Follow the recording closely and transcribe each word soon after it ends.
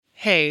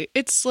Hey,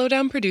 it's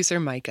Slowdown producer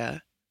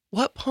Micah.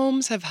 What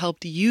poems have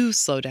helped you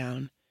slow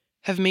down,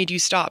 have made you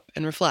stop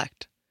and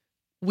reflect?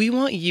 We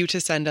want you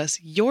to send us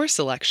your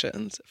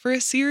selections for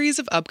a series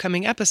of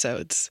upcoming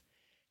episodes.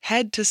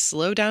 Head to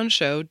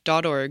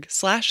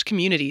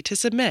slowdownshow.org/community to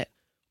submit,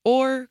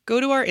 or go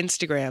to our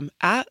Instagram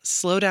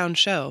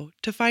 @slowdownshow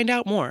to find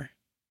out more.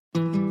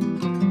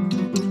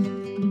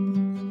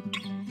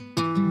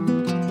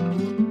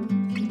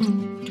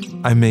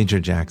 I'm Major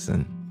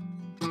Jackson,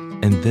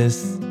 and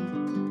this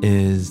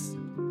is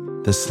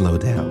the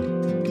Slowdown.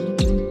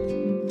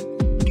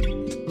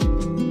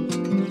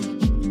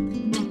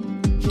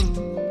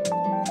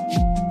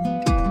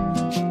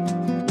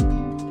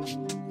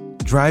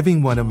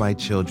 Driving one of my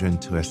children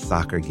to a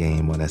soccer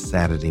game on a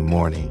Saturday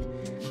morning,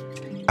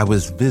 I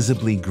was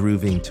visibly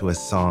grooving to a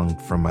song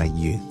from my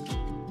youth,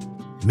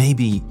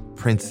 maybe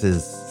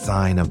Prince's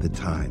Sign of the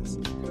Times.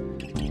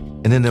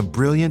 And in a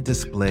brilliant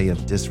display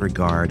of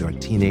disregard or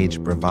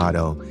teenage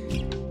bravado,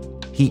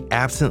 he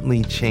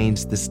absently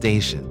changed the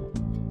station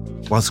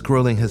while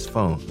scrolling his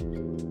phone.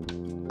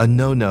 A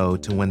no-no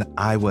to when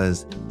I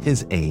was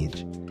his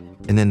age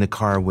and in the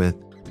car with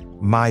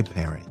my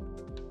parent.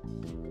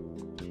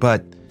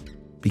 But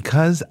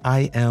because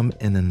I am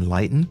an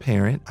enlightened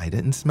parent, I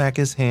didn't smack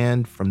his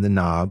hand from the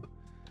knob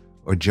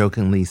or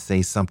jokingly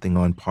say something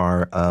on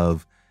par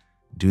of,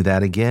 "Do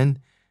that again,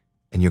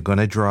 and you're going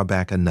to draw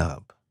back a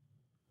nub."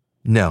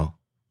 No.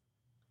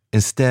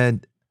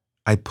 Instead,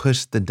 I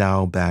pushed the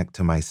dial back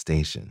to my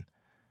station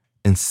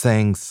and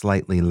sang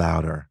slightly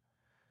louder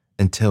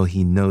until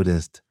he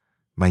noticed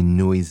my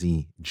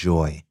noisy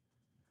joy.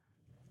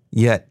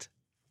 Yet,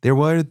 there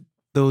were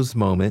those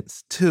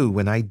moments, too,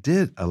 when I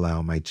did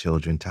allow my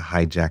children to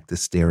hijack the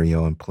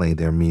stereo and play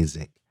their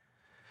music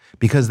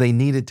because they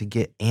needed to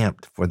get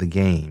amped for the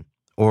game,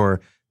 or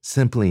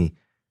simply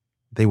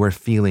they were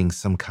feeling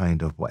some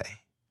kind of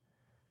way.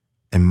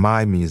 And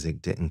my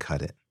music didn't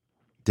cut it,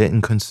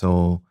 didn't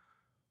console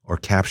or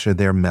capture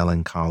their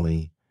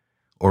melancholy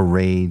or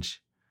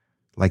rage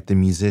like the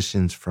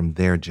musicians from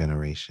their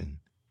generation.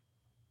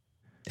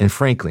 And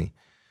frankly,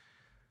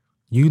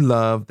 you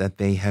love that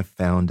they have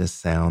found a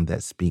sound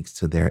that speaks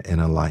to their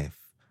inner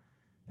life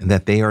and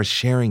that they are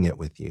sharing it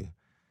with you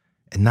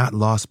and not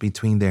lost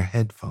between their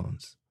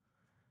headphones.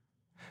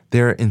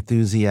 Their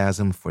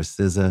enthusiasm for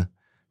SZA,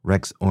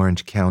 Rex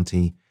Orange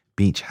County,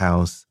 Beach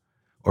House,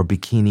 or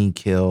Bikini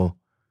Kill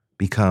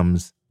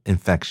becomes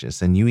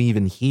infectious, and you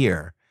even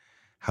hear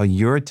how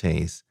your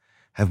tastes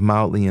have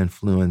mildly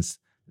influenced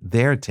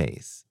their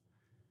tastes.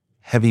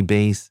 Heavy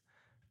bass,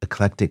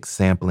 eclectic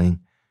sampling,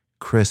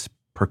 crisp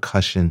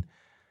percussion,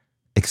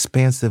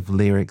 expansive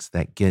lyrics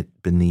that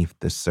get beneath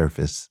the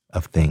surface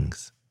of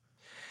things.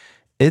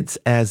 It's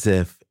as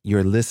if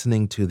you're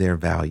listening to their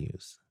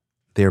values,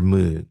 their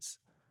moods,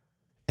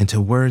 and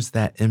to words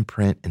that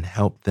imprint and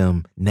help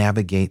them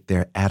navigate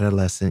their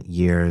adolescent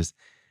years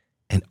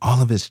and all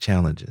of its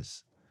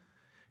challenges.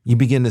 You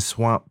begin to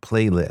swamp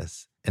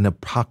playlists and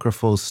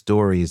apocryphal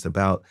stories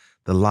about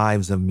the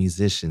lives of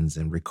musicians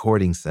and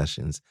recording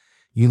sessions.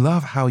 You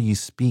love how you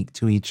speak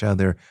to each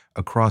other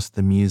across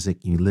the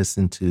music you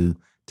listen to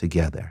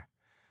together,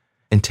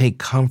 and take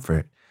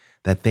comfort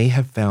that they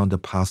have found a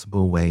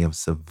possible way of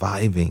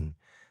surviving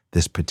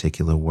this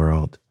particular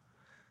world,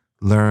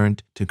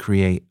 learned to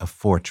create a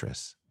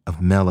fortress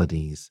of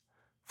melodies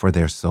for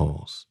their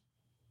souls.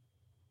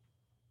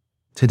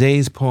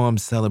 Today's poem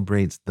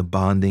celebrates the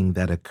bonding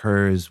that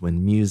occurs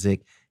when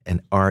music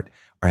and art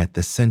are at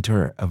the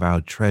center of our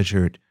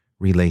treasured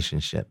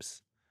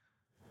relationships.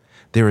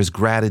 There is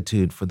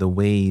gratitude for the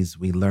ways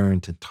we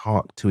learn to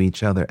talk to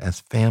each other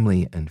as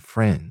family and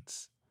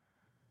friends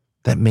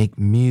that make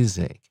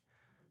music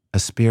a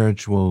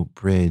spiritual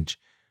bridge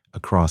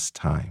across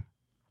time.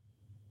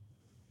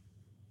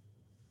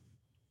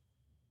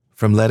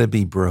 From Let It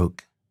Be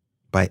Broke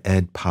by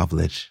Ed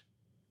Pavlić,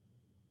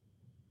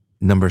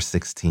 number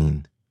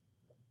 16.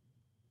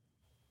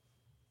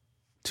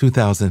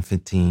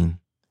 2015,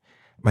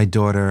 my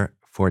daughter,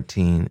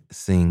 14,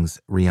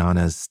 sings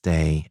Rihanna's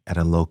Stay at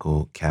a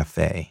local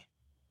cafe.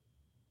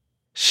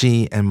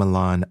 She and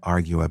Milan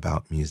argue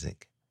about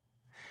music.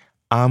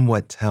 I'm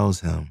what tells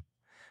him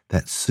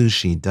that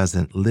Sushi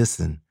doesn't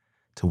listen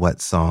to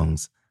what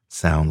songs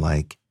sound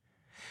like.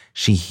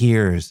 She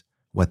hears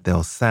what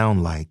they'll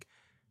sound like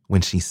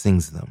when she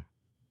sings them.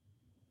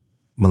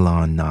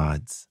 Milan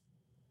nods.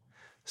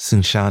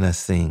 Sunshana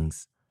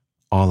sings,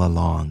 All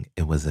Along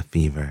It Was a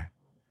Fever.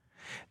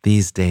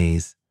 These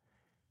days,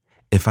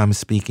 if I'm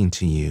speaking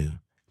to you,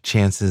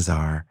 chances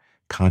are,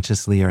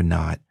 consciously or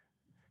not,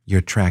 you're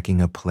tracking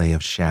a play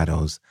of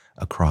shadows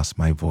across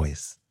my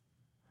voice.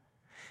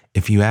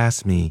 If you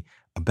ask me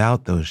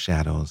about those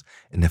shadows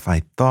and if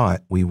I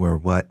thought we were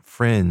what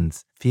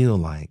friends feel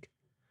like,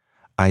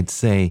 I'd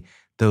say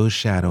those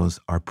shadows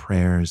are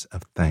prayers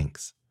of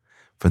thanks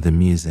for the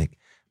music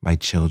my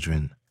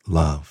children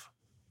love.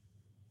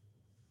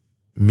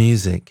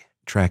 Music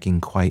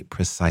tracking quite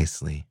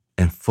precisely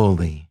and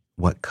fully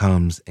what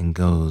comes and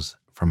goes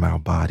from our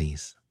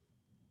bodies.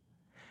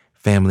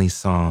 family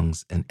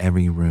songs in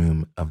every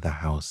room of the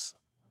house.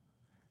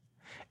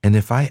 And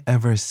if I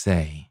ever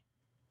say,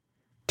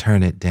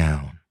 turn it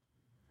down,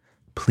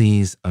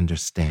 please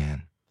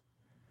understand,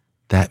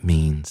 that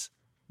means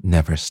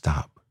never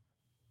stop.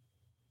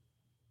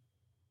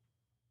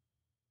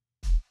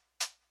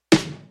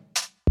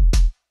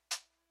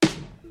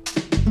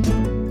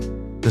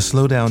 The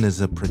Slowdown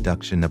is a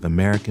production of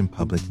American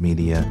Public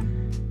Media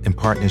in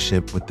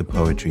partnership with the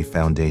Poetry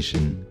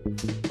Foundation.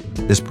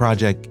 This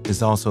project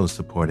is also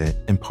supported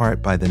in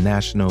part by the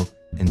National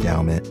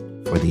Endowment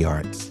for the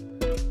Arts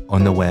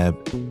on the web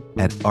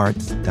at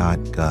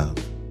arts.gov.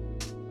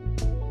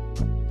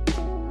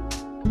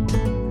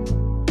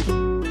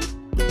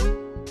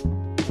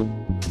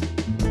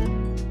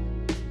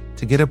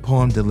 To get a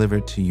poem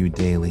delivered to you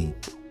daily,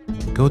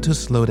 go to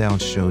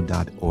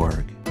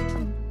slowdownshow.org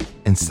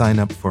and sign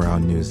up for our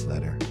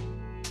newsletter.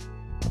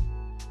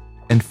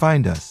 And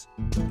find us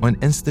on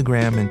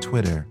Instagram and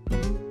Twitter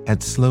at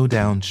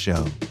Slowdown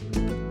Show.